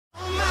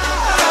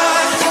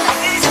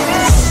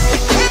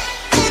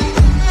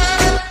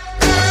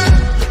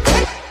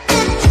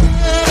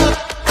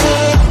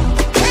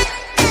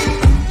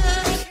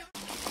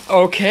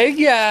Okay,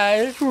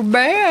 guys, we're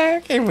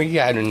back, and we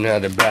got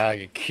another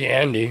bag of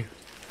candy.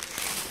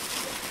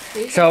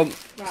 So,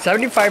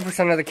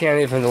 75% of the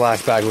candy from the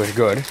last bag was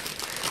good.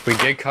 We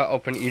did cut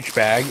open each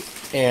bag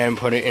and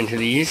put it into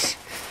these.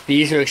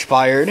 These are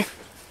expired.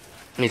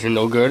 These are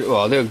no good.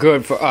 Well, they're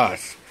good for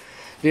us.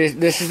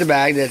 This is the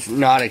bag that's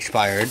not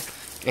expired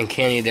and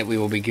candy that we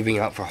will be giving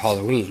out for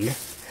Halloween.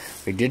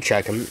 We did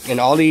check them. And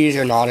all these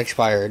are not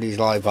expired, these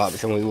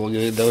lollipops, and we will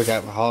give those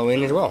out for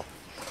Halloween as well.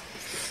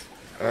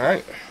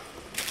 Alright.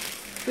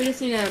 We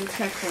just need to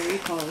check for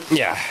recalls.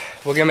 Yeah.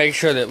 We're going to make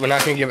sure that we're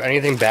not going to give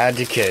anything bad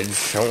to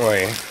kids. Don't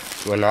worry.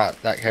 We're not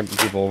that type of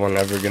people. We're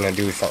never going to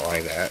do something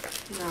like that.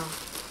 No.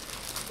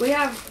 We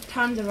have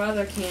tons of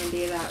other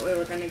candy that we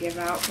were going to give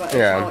out, but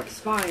it's all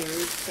expired,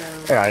 so...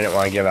 Yeah, I didn't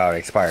want to give out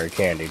expired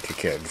candy to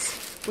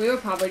kids. We were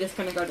probably just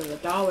going to go to the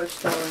dollar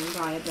store and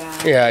buy a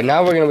bag. Yeah,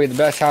 now we're going to be the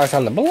best house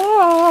on the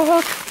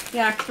block.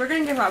 Yeah, because we're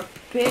going to give out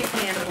big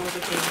handfuls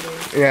of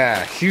candy.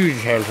 Yeah,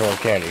 huge handful of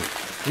candy.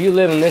 If you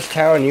live in this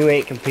town, you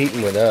ain't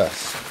competing with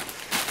us.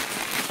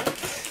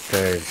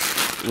 Because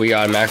we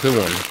automatically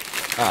win.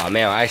 Oh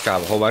man, I still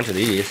have a whole bunch of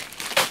these.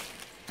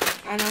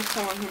 I know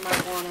someone who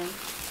might want them.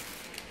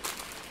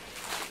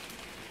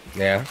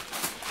 Yeah,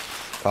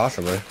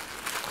 possibly.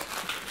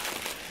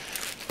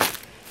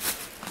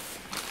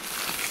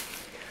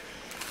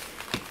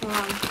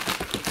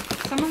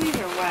 Some of these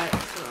are wet,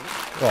 so...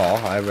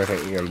 Well, I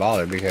wasn't even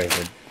bothered because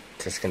it's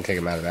just going to take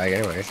them out of the bag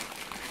anyways.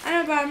 I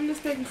know, but I'm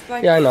just making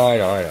spikes. Yeah, I know.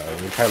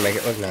 We're trying to make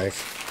it look nice.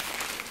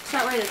 So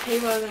that way the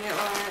table doesn't get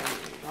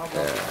wet.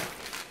 Yeah.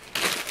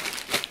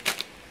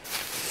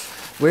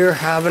 We're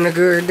having a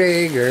good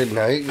day, good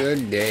night,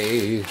 good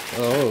day.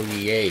 Oh,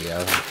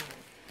 yeah.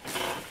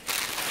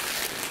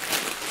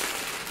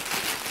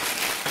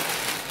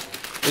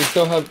 We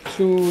still have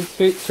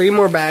three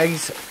more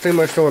bags, 3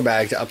 more store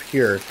bags up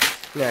here.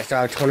 Yeah, I still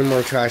have 20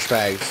 more trash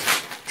bags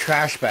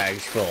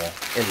full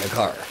in the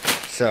car.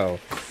 So,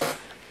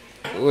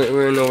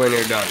 we're nowhere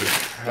near done. Do you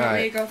want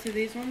me to go through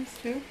these ones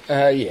too?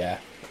 Yeah.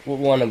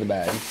 One of the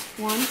bags.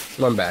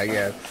 One bag,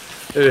 yeah.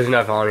 There's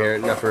enough on here,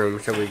 enough room,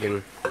 so we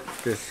can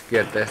just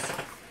get this.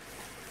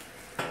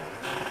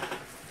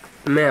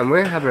 Man,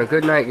 we're having a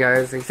good night,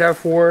 guys. Except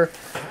for,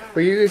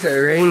 we used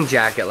a rain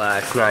jacket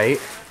last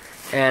night.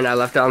 And I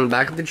left it on the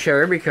back of the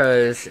chair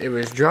because it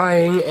was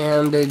drying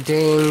and the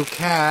dang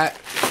cat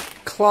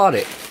clawed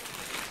it.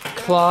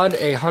 Clawed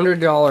a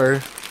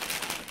 $100,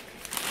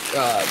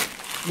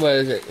 what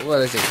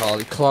is it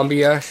called?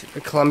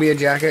 Columbia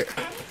jacket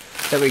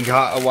that we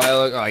got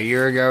a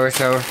year ago or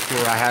so,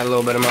 where I had a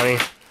little bit of money.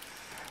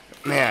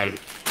 Man,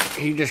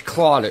 he just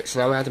clawed it, so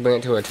now we have to bring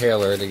it to a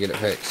tailor to get it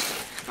fixed.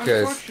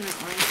 Because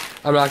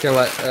I'm not going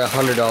to let a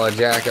 $100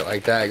 jacket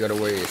like that go to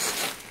waste.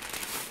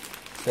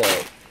 So,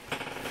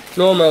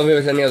 normally if it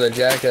was any other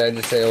jacket, I'd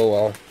just say, oh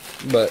well.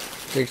 But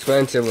it's an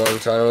expensive one,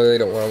 so I really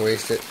don't want to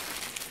waste it.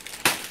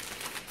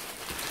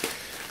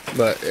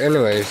 But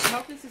anyways. I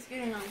hope this is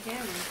getting on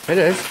camera. It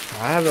is.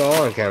 I have it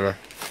all on camera.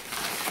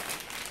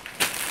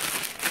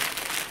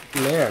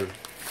 Man.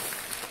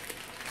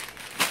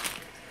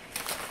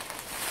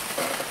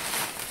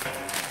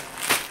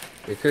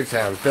 You could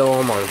say on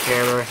film, on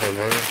camera, or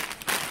something.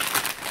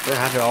 You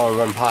have it all in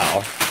one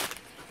pile.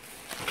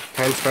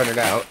 Can spread it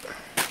out.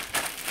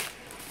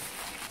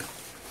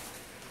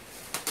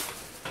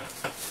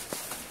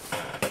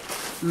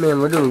 Man,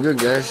 we're doing good,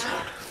 guys.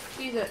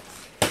 Cheese it.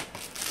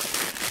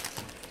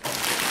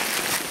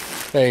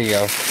 There you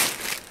go.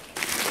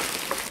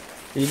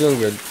 You're doing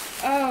good.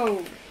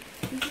 Oh,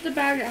 this is the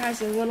bag that has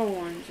the little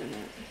ones in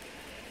it.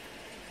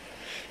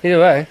 Either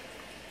way.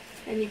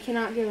 And you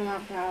cannot give them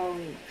out for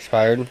Halloween.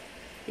 Expired?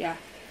 Yeah.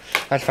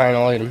 That's fine,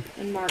 I'll eat them.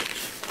 In March.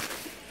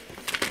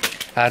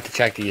 I have to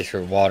check these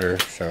for water,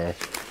 so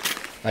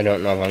I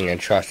don't know if I'm going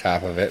to trust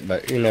half of it,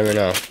 but you never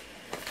know.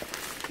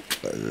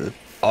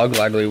 I'll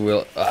gladly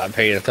will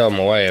pay to throw them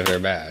away if they're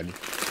bad.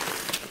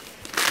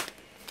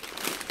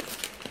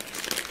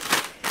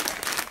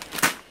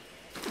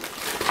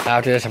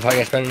 After this, I'm probably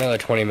going to spend another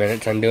 20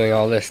 minutes on doing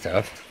all this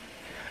stuff.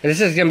 This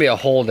is going to be a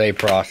whole day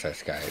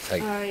process, guys.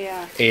 Like,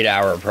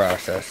 8-hour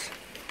process.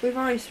 We've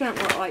already spent,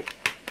 what, like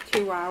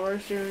 2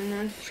 hours doing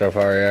this? So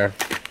far, yeah.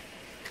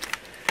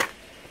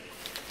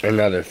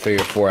 Another 3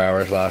 or 4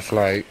 hours last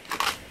night.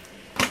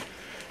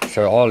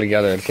 So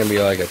altogether, it's going to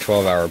be like a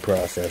 12-hour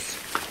process.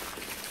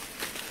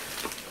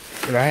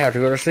 And I have to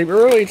go to sleep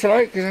early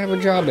tonight because I have a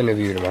job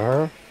interview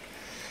tomorrow.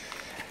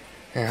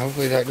 And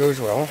hopefully that goes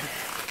well.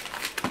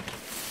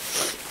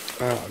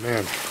 Oh,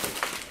 man.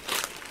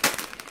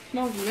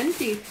 Smells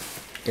minty.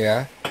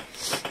 Yeah?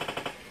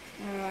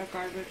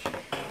 Garbage.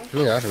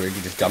 Yeah, that's what you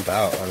can just dump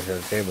out onto the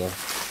table.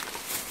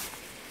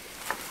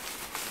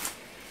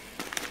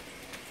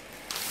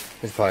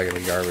 It's probably going to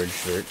be garbage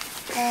fruit.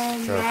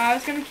 No, I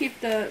was going to keep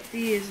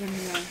these in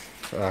the...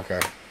 Okay.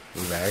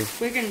 In the bag?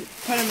 We can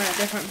put them in a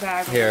different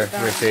bag. Here,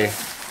 let me see.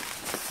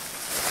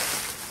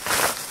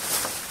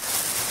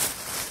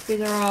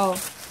 These are all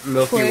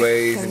Milky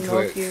Ways and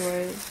Twix. Milky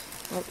Ways.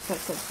 Oops,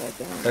 that's upside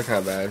down. That's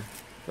not bad.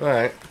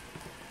 Alright.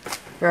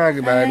 Not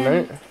too bad,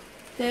 mate.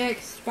 They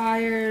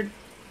expired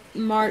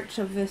March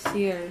of this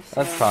year. So.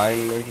 That's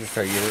fine. We can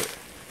start using it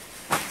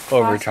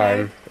over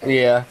time.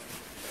 Yeah.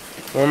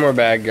 One more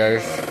bag,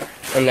 guys.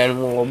 And then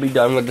we'll be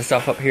done with the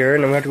stuff up here.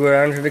 And then we have to go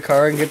down to the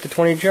car and get the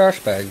 20 trash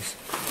bags.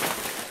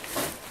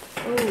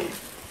 Ooh.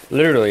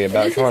 Literally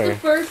about 20.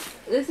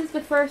 This is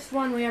the first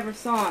one we ever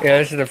saw. Yeah,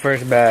 this is the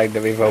first bag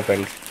that we've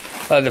opened.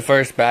 The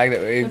first bag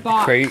that we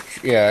crate.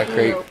 Yeah,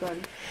 crate.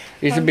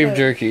 These are beef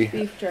jerky.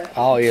 Beef jerky.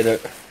 I'll eat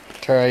it.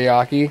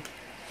 Teriyaki.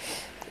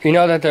 You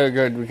know that they're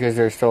good because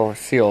they're still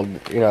sealed.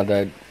 You know,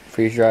 the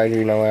freeze dried.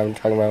 You know what I'm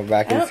talking about?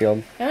 Vacuum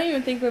sealed. I don't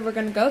even think we were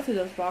going to go through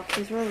those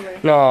boxes, were we?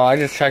 No, I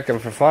just checked them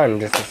for fun,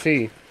 just to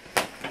see.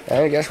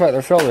 And guess what?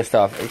 They're filled with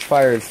stuff.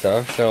 Expired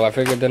stuff. So I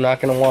figured they're not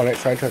going to want it,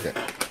 so I took it.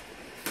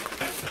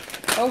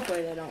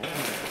 Hopefully they don't want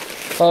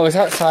it. Well, it was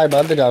outside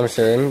by the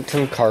dumpster in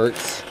some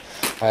carts.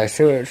 I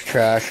assume it's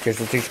trash because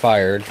it's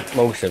expired.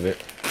 Most of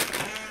it.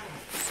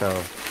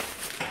 So.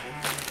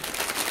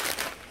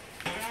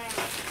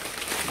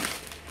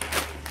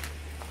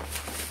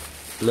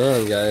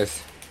 Man,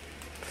 guys.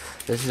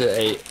 This is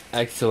a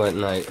excellent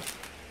night.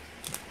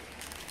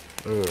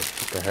 Ooh,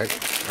 what the heck?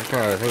 What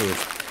kind of thing is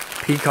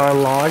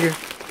pecan log? I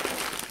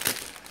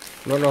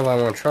don't know if I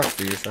want to trust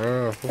these. I don't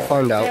know. We'll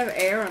find out. They have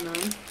air on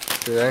them.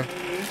 Do they? I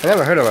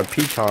never heard of a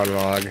pecan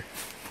log.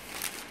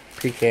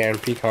 Pecan,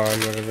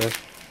 whatever.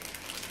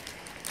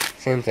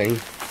 Same thing.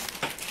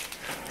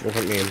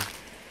 Different name.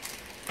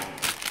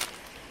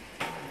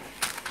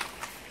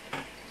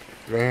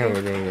 Man,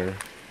 we're doing good.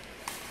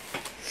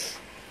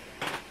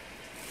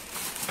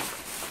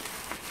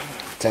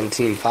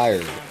 10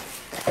 fired.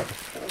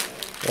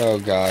 Oh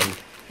god.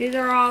 These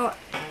are all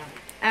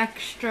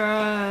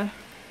extra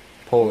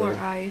Polar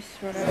ice,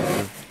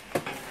 whatever.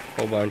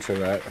 Whole bunch of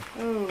that.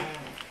 Oh.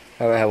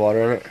 Haven't had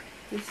water in it?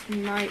 This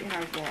might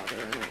have water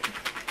in it.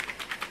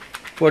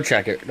 We'll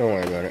check it. Don't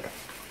worry about it.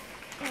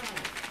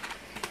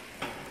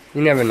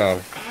 You never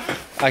know.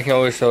 I can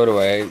always throw it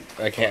away.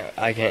 I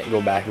can't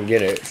go back and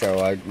get it,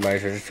 so I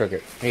might as well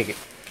just take it.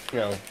 You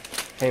know,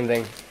 same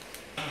thing.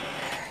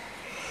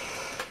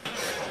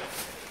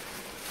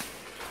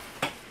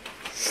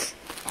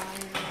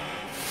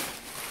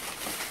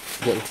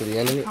 Getting to the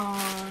end of it.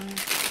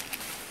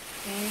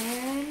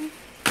 And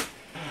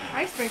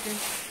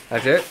icebreakers.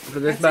 That's it for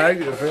this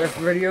bag, for this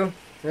video,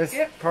 this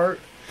part.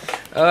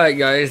 Alright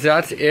guys,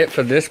 that's it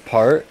for this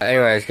part.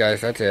 Anyways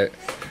guys, that's it.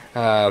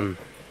 So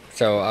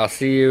I'll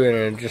see you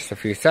in just a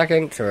few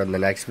seconds or in the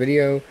next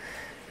video.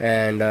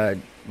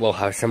 And we'll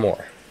have some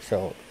more.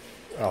 So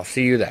I'll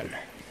see you then.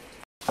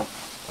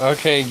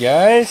 Okay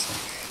guys,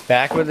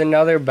 back with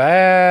another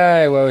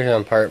bag. What was it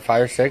on part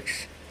 5 or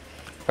 6?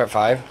 Part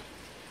 5?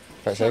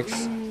 Part 6?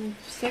 6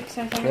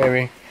 I think.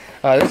 Maybe.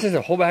 This is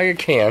a whole bag of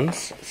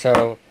cans.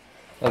 So,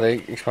 are they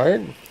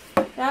expired?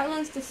 That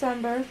one's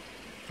December.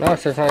 No,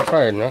 so it's not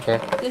expired. Okay.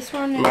 This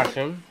one is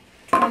mushroom.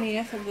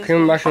 20th of this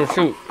Cream mushroom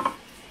soup.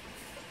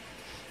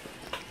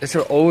 This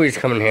will always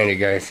come in handy,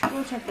 guys.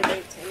 We'll check the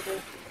dates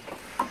later.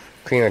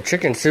 Cream of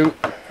chicken soup.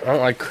 I don't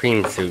like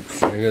cream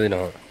soups. I really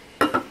don't.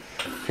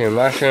 Cream of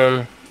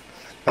mushroom.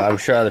 I'm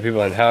sure other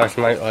people in the house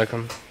might like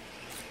them.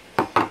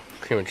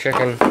 Cream of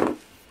chicken.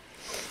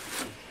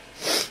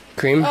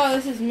 Cream. Oh,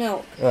 this is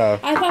milk. Oh.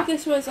 I thought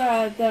this was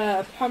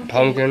the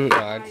pumpkin.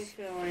 It's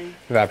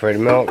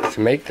evaporated milk to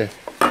make the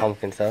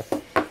pumpkin stuff.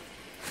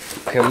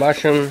 Cream of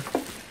mushroom.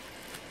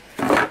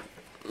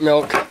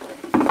 Milk.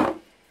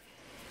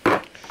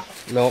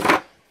 Milk.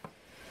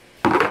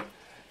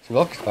 Is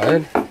milk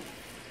expired?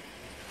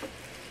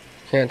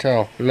 Can't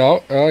tell.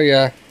 No. Oh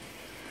yeah.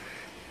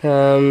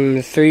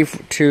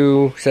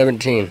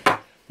 3/2/17.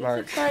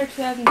 March. This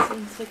expired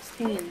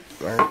 2016.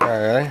 Oh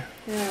really?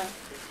 Yeah.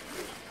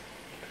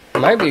 It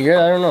might be good.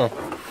 I don't know.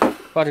 We'll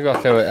have to go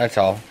through it. That's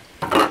all.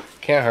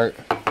 Can't hurt.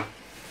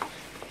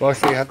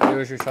 Most you have to do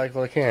is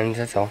recycle the cans.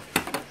 That's all.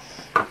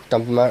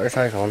 Dump them out,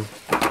 recycle them.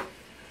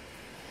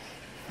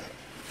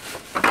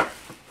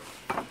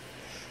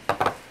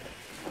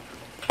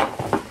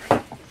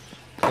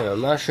 Cream of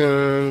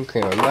mushroom,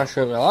 cream of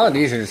mushroom. A lot of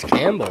these are just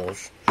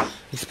Campbell's.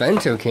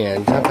 Expensive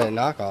cans, not that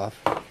knockoff.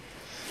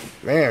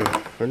 Man,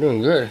 we're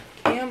doing good.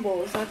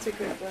 Campbell's, that's a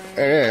good brand.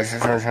 It is,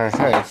 that's what I'm trying to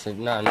say. It's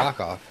not a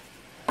knockoff.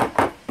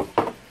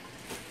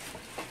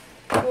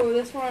 Oh,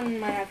 this one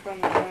might have gone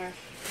in the trash.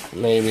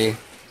 Maybe.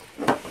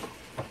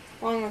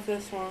 Along with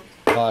this one.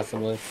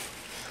 Possibly.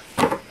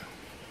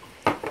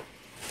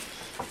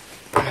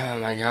 Oh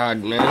my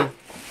god, man.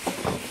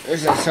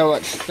 There's just so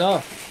much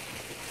stuff.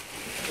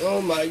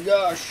 Oh my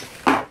gosh.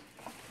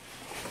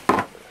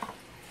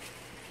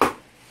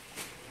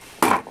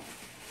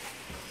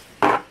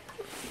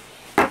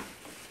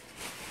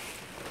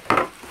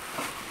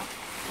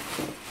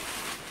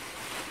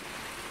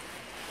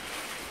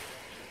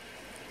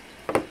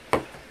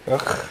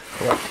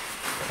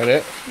 That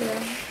it? Yeah.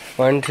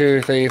 1,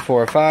 2, 3,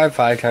 4, 5.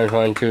 5 times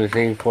 1, 2,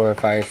 3, 4,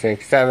 5,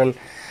 6, 7.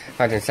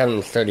 5 times 7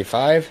 is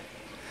 35.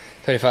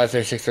 35,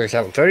 36,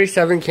 37.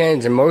 37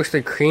 cans and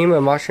mostly cream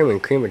of mushroom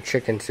and cream of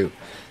chicken soup.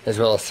 As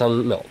well as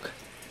some milk.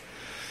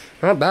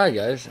 Not bad,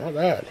 guys. Not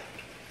bad.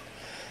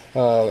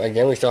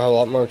 Again, we still have a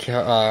lot more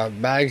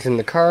bags in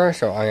the car,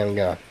 so I am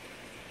gonna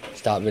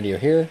stop video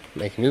here,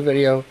 make a new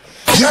video.